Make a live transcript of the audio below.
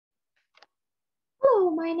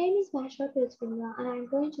my name is Mahshad and I'm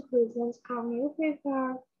going to present our new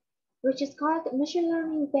paper, which is called Machine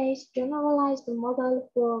Learning-Based Generalized Model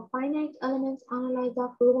for Finite Element Analysis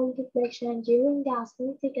of Global Deflection during the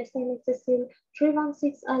Austenitic Stainless Steel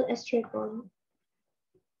 316L straight line.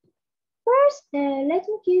 First, let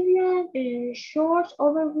me give you a short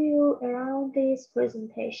overview around this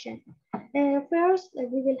presentation. First,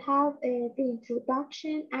 we will have the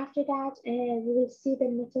introduction. After that, we will see the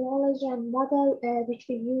methodology and model which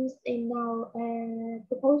we used in our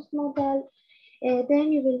proposed model.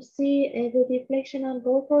 Then you will see the deflection and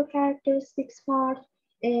ballpark characteristics part,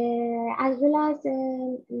 as well as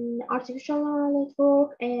artificial neural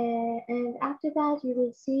network. And after that, you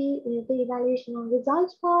will see the evaluation and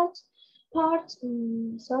results part.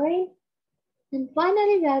 And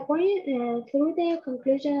finally, we are going through the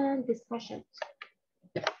conclusion and discussion.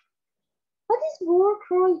 What is work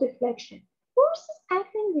rule deflection? Forces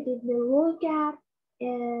acting within the roll gap,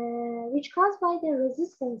 which caused by the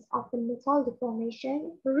resistance of the metal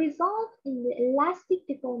deformation, result in the elastic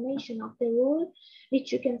deformation of the roll,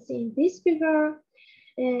 which you can see in this figure,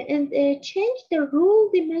 and change the roll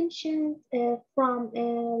dimensions from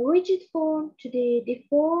rigid form to the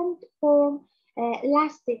deformed form,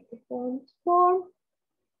 elastic deformed form,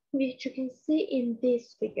 which you can see in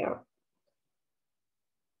this figure.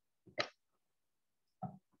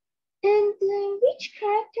 And which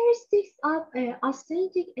characteristics of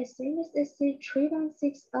austenitic stainless steel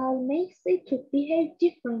 316L makes it to behave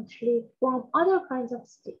differently from other kinds of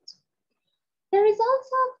steels? The results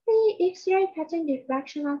of the X-ray pattern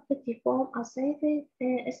diffraction of the deformed austenitic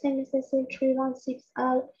stainless steel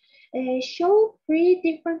 316L show 3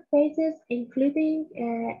 different phases, including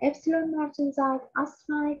epsilon martensite,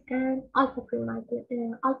 austenite, and alpha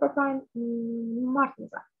prime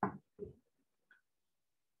martensite.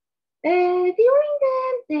 During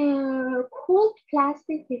the cold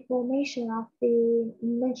plastic deformation of the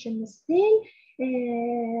mentioned steel,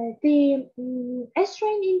 the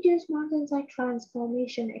strain-induced martensite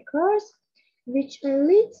transformation occurs, which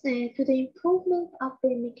leads to the improvement of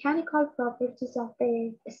the mechanical properties of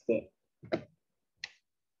the steel.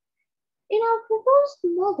 In our proposed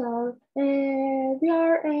model, we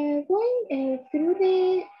are going through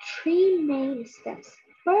the 3 main steps.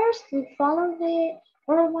 First, we follow the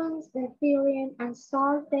Orban's theorem and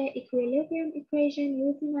solve the equilibrium equation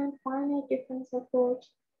using a finite difference approach.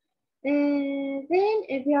 Then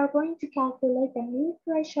we are going to calculate the mean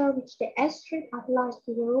pressure which the S-strip applies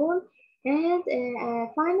to the roll. And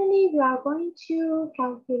finally, we are going to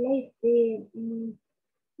calculate the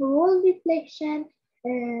roll deflection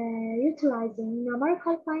utilizing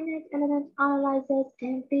numerical finite element analysis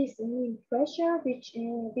and this mean pressure which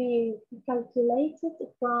we calculated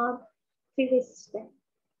from previous step.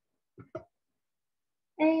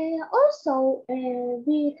 Also,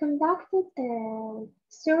 we conducted a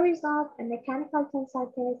series of mechanical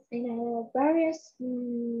tensile tests in various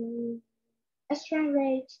strain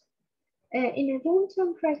rates. In a room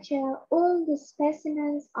temperature, all the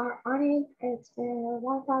specimens are on it at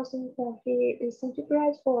 1030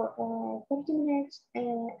 centigrade for 20 minutes.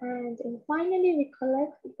 And finally, we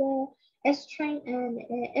collect the strain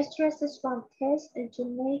and stresses from test to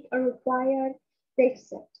make a required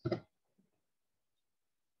dataset.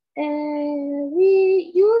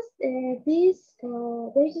 We use this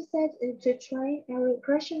dataset to train a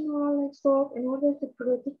regression neural network in order to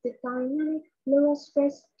predict the dynamic fluid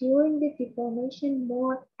stress during the deformation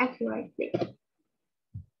more accurately.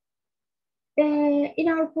 In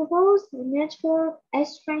our proposed network,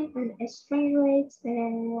 S-strain and S-strain rates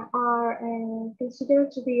are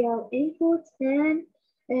considered to be our inputs, and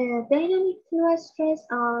dynamic fluid stress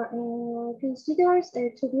are considered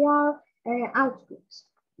to be our outputs.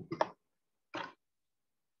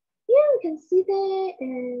 Here we can see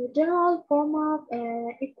the general form of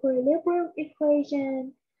equilibrium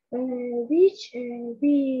equation, which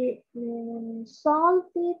we solved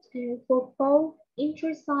it for both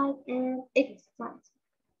intrasite and extrasite.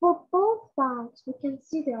 For both sides, we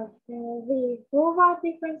consider the forward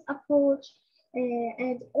difference approach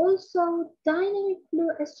and also dynamic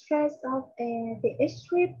fluid stress of the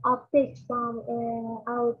strip update from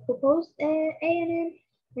our proposed ANM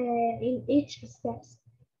in each step.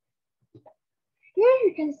 Here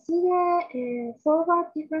you can see the forward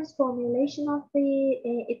difference formulation of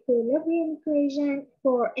the equilibrium equation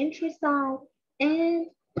for intrasite, and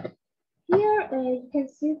here you can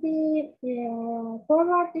see the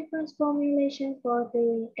forward difference formulation for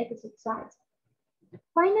the exit side.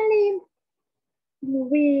 Finally,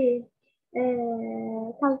 we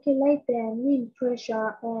calculate the mean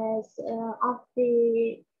pressure as of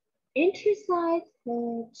the entry site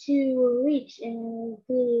to reach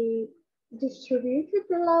the distributed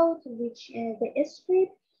load which the strip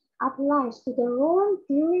applies to the roll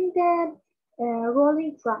during the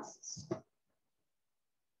rolling process.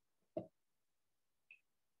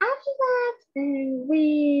 After that,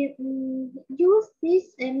 we use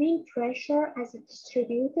this mean pressure as a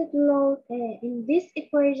distributed load in this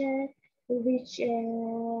equation, which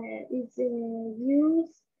is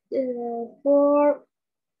used for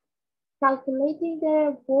calculating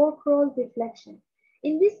the work roll deflection.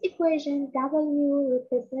 In this equation, W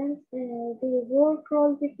represents the work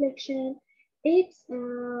roll deflection. X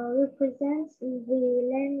represents the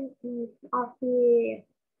length of the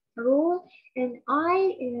roll, and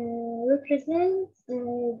I represents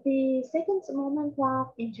the second moment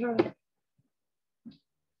of interval.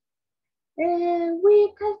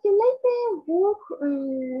 We calculate the work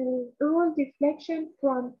roll deflection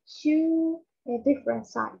from two different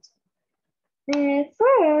sides.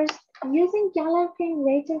 First, using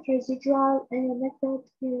Galerkin-weighted residual method,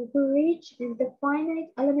 we reach the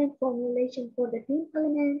finite element formulation for the beam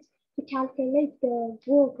element to calculate the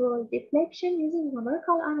work roll deflection using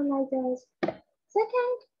numerical analyzers.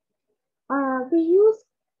 Second, we use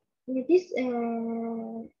this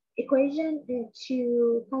equation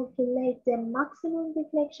to calculate the maximum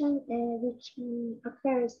deflection which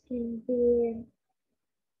occurs in the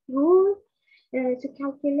rule to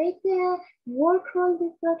calculate the work roll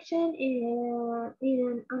deflection in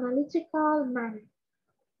an analytical manner.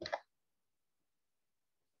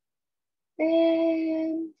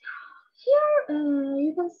 Here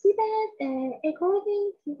you can see that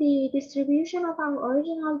according to the distribution of our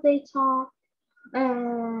original data,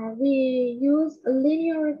 we use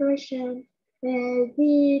linear regression.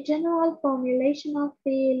 The general formulation of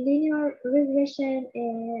the linear regression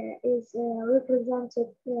is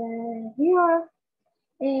represented here.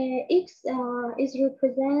 X is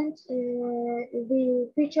represent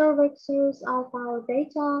the feature vectors of our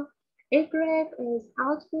data. Y is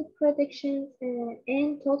output predictions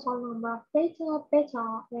and total number of data.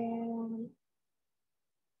 Beta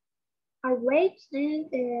are weights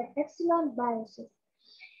and epsilon biases.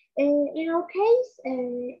 In our case,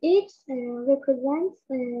 X represents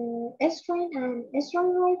strain and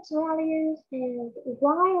strain rate values, and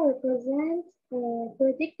Y represents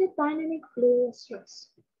predicted dynamic fluid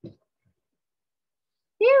stress.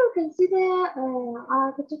 Here we can see the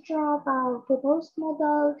architecture of our proposed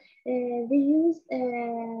model. We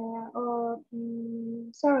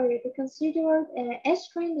considered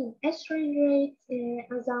strain and strain rates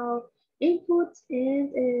as our inputs,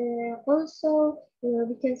 and also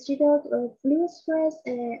we considered fluid stress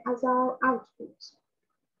as our outputs.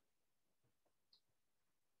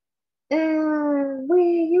 We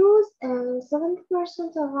use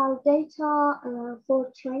 70% of our data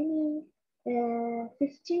for training,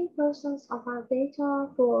 15% of our data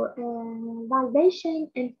for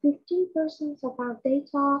validation, and 15% of our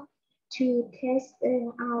data to test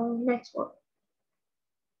our network.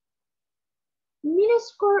 Mean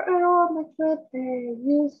square error method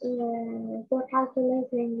used for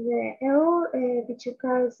calculating the error which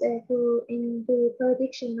occurs in the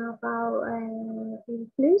prediction of our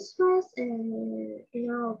fluid stress in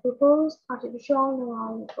our proposed artificial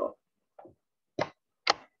neural network.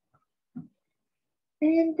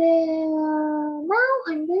 And now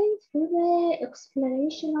I'm going through the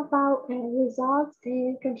explanation about results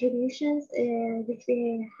and contributions which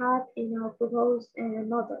we had in our proposed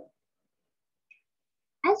model.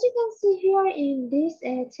 As you can see here in this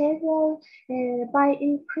table, by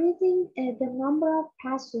increasing the number of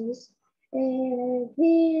passes,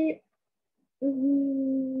 the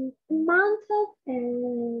amount of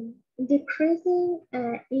decreasing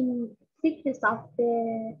in thickness of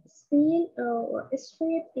the steel or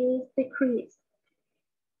strip is decreased.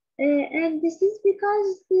 And this is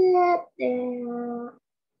because the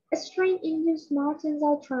strain-induced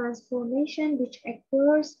Martensite transformation which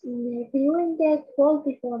occurs during the cold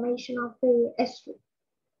deformation of the strip.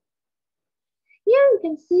 Here we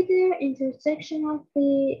can see the intersection of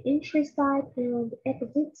the entry side and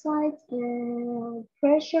exit side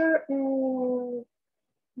pressure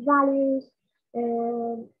values,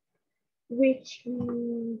 which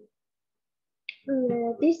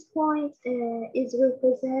this point is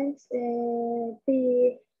represents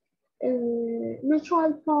the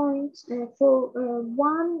neutral point for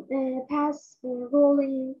one pass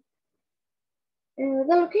rolling.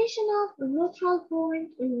 The location of neutral point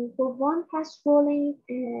for one pass rolling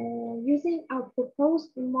using our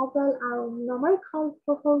proposed model, our numerical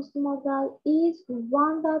proposed model is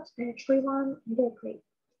 1.31 degree.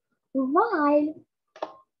 While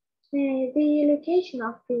the location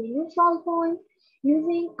of the neutral point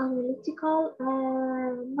using analytical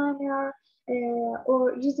manner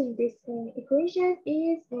or using this equation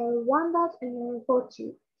is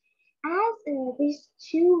 1.42. As these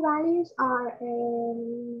two values are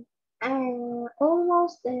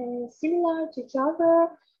almost similar to each other,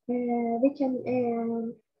 we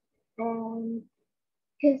can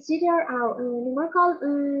consider our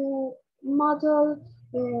numerical model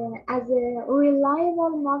as a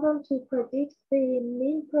reliable model to predict the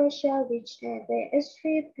mean pressure which the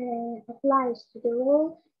strip applies to the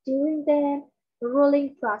roll during the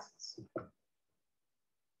rolling process.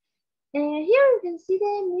 Here you can see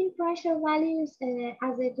the mean pressure values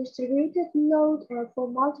as a distributed load for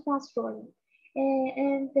multipass rolling.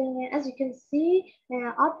 As you can see,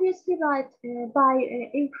 obviously by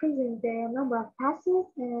increasing the number of passes,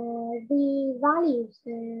 the values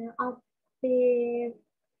of the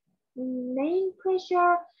main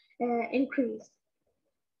pressure increase.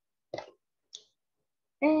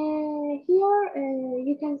 Here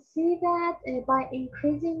you can see that by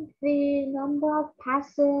increasing the number of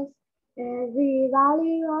passes, the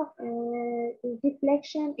value of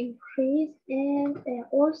deflection increased, and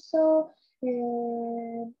also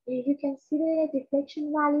you can see the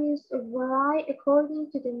deflection values vary according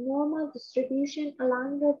to the normal distribution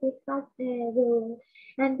along the deflect rule.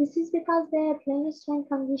 And this is because the plane strain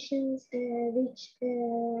conditions which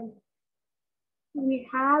we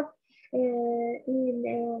have in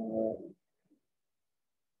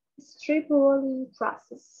strip rolling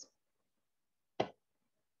process.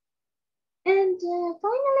 And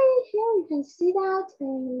finally, here you can see that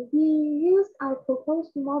we used our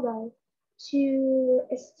proposed model to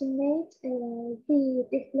estimate the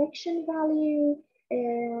deflection value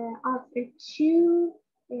of the two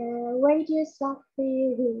radius of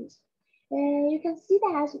the rings. You can see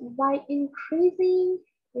that by increasing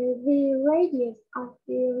the radius of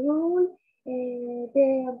the rule,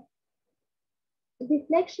 the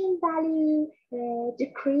deflection value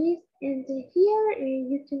decreased, and here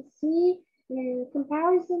you can see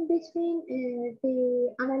comparison between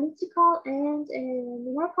the analytical and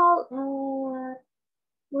numerical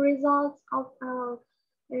results of our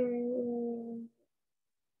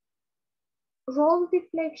roll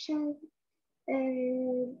deflection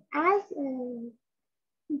as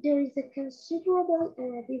there is a considerable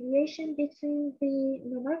deviation between the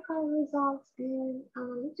numerical results and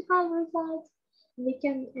analytical results. We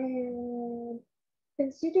can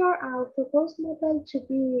consider our proposed model to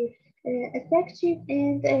be effective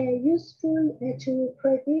and useful to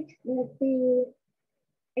predict the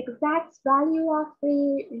exact value of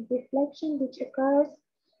the deflection which occurs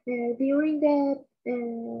during the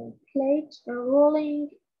plate rolling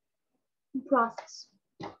process.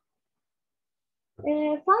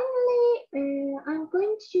 Finally, I'm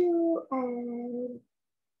going to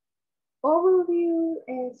overview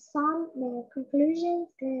some conclusions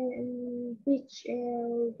which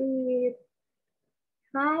we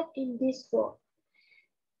had in this work.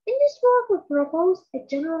 In this work, we proposed a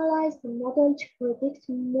generalized model to predict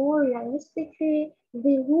more realistically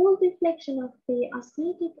the roll deflection of the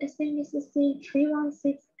Austenitic Stainless Steel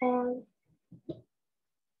 316L.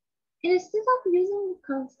 Instead of using the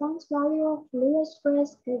constant value of Lewis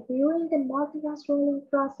stress during the multipass rolling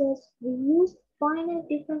process, we used finite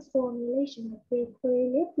difference formulation of the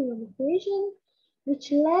equilibrium equation,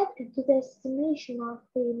 which led to the estimation of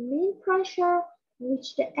the mean pressure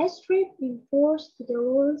which the strip enforced to the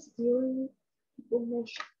rolls during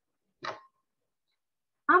deformation.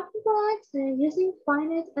 Afterwards, using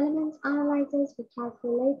finite element analysis, we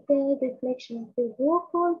calculate the deflection of the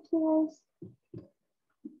work roll tools.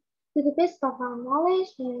 To the best of our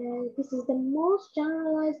knowledge, this is the most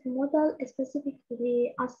generalized model specific to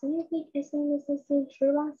the Austenitic Stainless Steel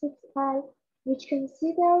 316L, which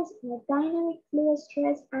considers dynamic fluid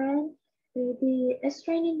stress and the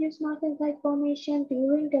strain-induced Martensite formation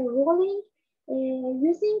during the rolling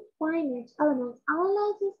using finite element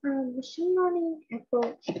analysis and machine learning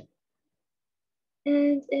approach.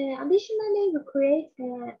 And additionally, we create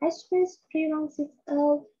S-stress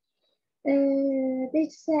 316L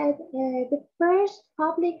dataset, the first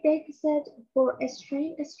public dataset for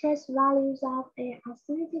strain stress values of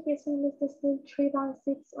Austenitic Stainless Steel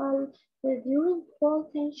 316L during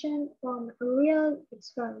cold tension from real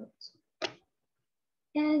experiments.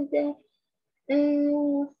 And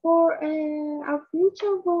for our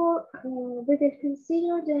future work, we will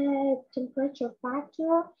consider the temperature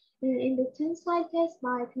factor in the tensile test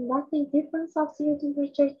by conducting different subzero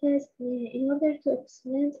temperature tests in order to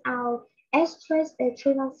explain our S-stress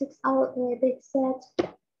 316L dataset.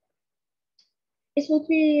 It would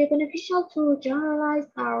be beneficial to generalize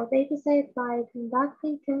our dataset by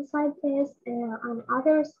conducting tensile tests on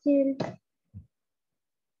other steels.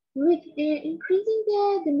 With increasing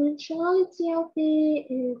the dimensionality of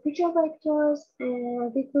the feature vectors,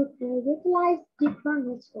 we could utilize different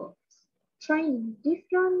networks, train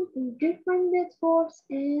different networks,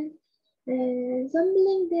 and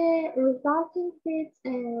assembling the resulting fits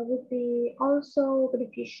would be also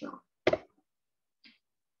beneficial.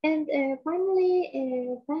 And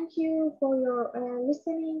finally, thank you for your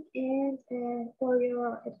listening and for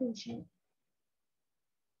your attention.